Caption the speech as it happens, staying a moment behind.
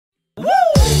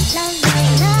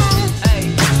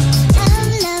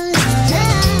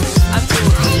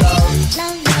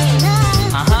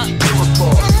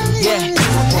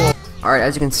Alright,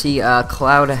 as you can see,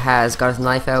 Cloud has got his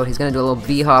knife out. He's gonna do a little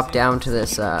B-hop down to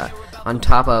this, on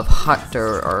top of hut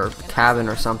or cabin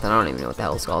or something. I don't even know what the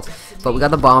hell it's called. But we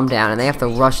got the bomb down, and they have to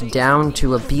rush down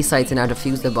to a B site to now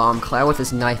defuse the bomb. Cloud with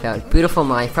his knife out. Beautiful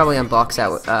knife, probably unboxed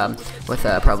out with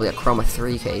probably a Chroma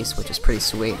 3 case, which is pretty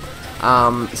sweet.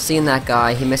 Seeing that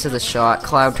guy, he misses the shot.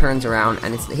 Cloud turns around,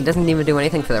 and he doesn't even do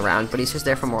anything for the round, but he's just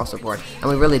there for moral support,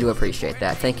 and we really do appreciate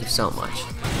that. Thank you so much.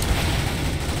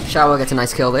 Showa gets a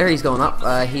nice kill there. He's going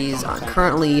up. He's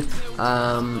currently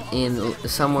in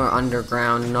somewhere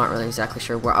underground. Not really exactly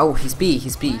sure where. Oh, he's B.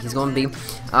 He's going B.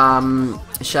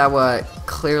 Showa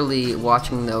clearly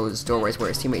watching those doorways where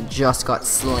his teammate just got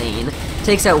slain.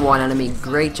 Takes out one enemy.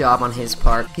 Great job on his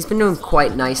part. He's been doing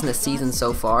quite nice in the season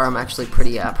so far. I'm actually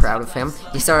pretty proud of him.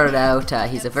 He started out,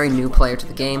 he's a very new player to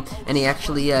the game, and he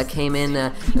actually came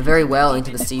in very well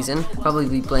into the season. Probably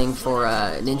be playing for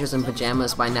Ninjas in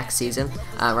Pajamas by next season.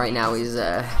 Right now he's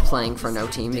playing for no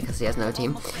team because he has no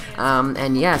team.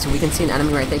 And yeah, so we can see an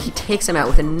enemy right there. He takes him out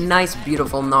with a nice,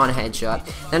 beautiful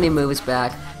non-headshot. Then he moves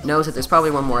back. Knows that there's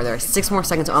probably one more there. 6 more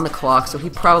seconds on the clock, so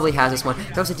he probably has this one.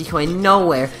 Throws a decoy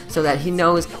nowhere, so that he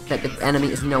knows that the enemy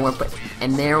is nowhere.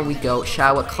 And there we go.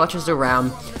 Showa clutches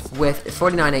around with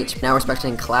 49 HP. Now we're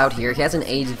expecting Cloud here. He has an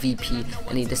AVP,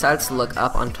 and he decides to look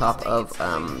up on top of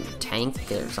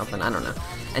tank or something. I don't know.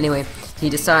 Anyway, he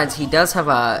decides he does have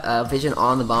a vision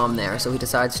on the bomb there, so he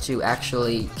decides to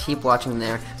actually keep watching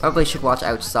there. Probably should watch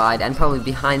outside and probably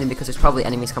behind him because there's probably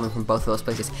enemies coming from both of those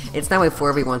places. It's now a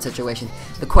 4v1 situation.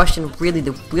 The question, really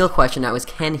the real question now is,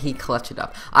 can he clutch it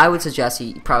up? I would suggest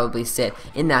he probably sit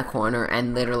in that corner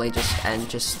and literally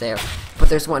just stare. But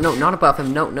there's one, no, not above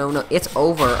him, no, it's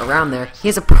over around there. He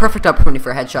has a perfect opportunity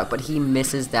for a headshot, but he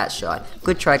misses that shot.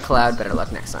 Good try, Cloud, better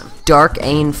luck next time. Dark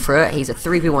Ainfra, he's a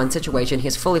 3v1 situation.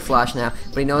 He's fully flashed now,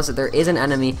 but he knows that there is an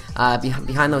enemy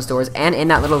behind those doors and in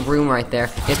that little room right there.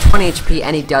 He has 20 HP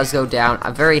and he does go down.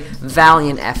 A very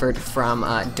valiant effort from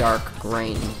Dark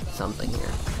Grain something here.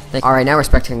 Alright, now we're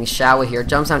expecting Showa here.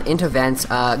 Jumps down into vents,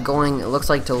 going, it looks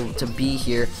like to B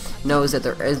here. Knows that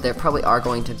there probably are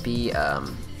going to be,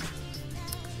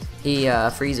 he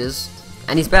freezes,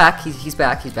 and he's back, he's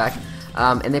back.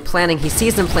 And they're planning, he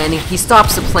sees them planning, he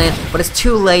stops the plan, but it's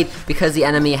too late because the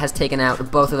enemy has taken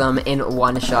out both of them in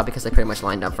one shot because they pretty much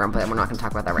lined up for him, but we're not going to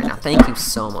talk about that right now. Thank you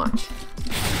so much.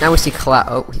 Now we see Cloud,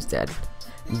 oh, he's dead.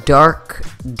 Dark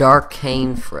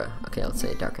Ainfra. Okay, let's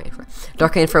say Dark Ainfra.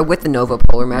 Dark Ainfra with the Nova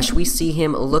Polar Mesh. We see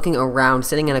him looking around,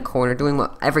 sitting in a corner, doing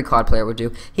what every COD player would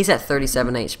do. He's at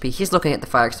 37 HP. He's looking at the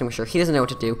fire extinguisher. He doesn't know what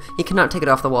to do. He cannot take it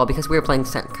off the wall because we are playing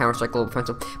Counter-Strike Global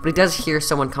Offensive. But he does hear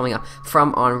someone coming up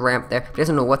from on ramp there. But he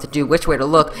doesn't know what to do, which way to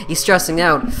look. He's stressing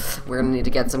out. We're going to need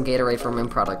to get some Gatorade from M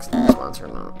Products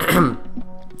sponsor.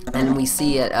 And we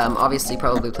see it, obviously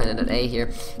probably planted at A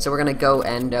here. So we're gonna go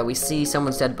and we see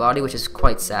someone's dead body, which is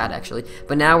quite sad actually.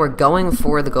 But now we're going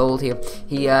for the gold here.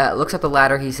 He looks up the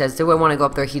ladder, he says, do I want to go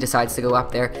up there? He decides to go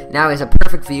up there. Now he has a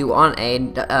perfect view on A.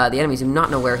 The enemies do not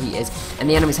know where he is. And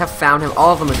the enemies have found him,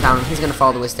 all of them have found him. He's gonna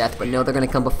fall to his death, but no, they're gonna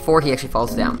come before he actually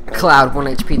falls down. Cloud, 1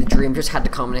 HP, the dream, just had to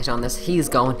comment on this. He's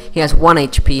going, he has 1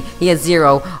 HP, he has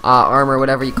 0 armor,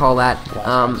 whatever you call that.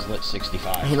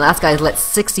 Last guy's lit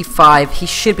 65, he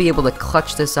should be able to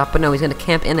clutch this up, but no, he's gonna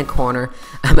camp in a corner.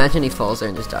 Imagine he falls there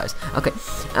and just dies. Okay,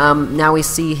 now we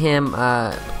see him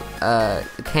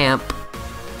camp.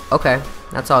 Okay,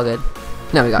 that's all good.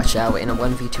 Now we got Showa in a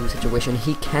 1v2 situation.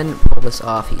 He can pull this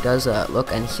off. He does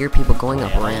look and hear people going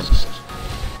up ramp.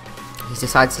 He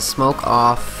decides to smoke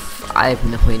off. I have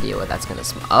no idea what that's gonna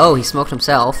smoke. Oh, he smoked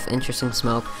himself. Interesting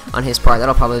smoke on his part.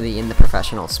 That'll probably be in the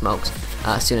professional smokes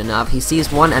soon enough. He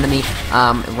sees one enemy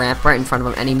ramp right in front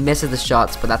of him, and he misses the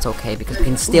shots, but that's okay because we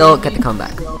can still get the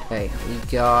comeback. Okay, we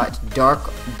got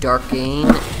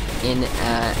Darkane in.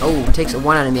 Oh, takes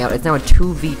one enemy out. It's now a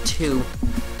 2v2.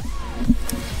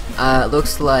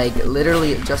 Looks like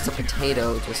literally just a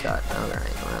potato just got.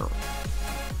 Alright, well,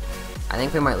 I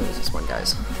think we might lose this one,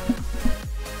 guys.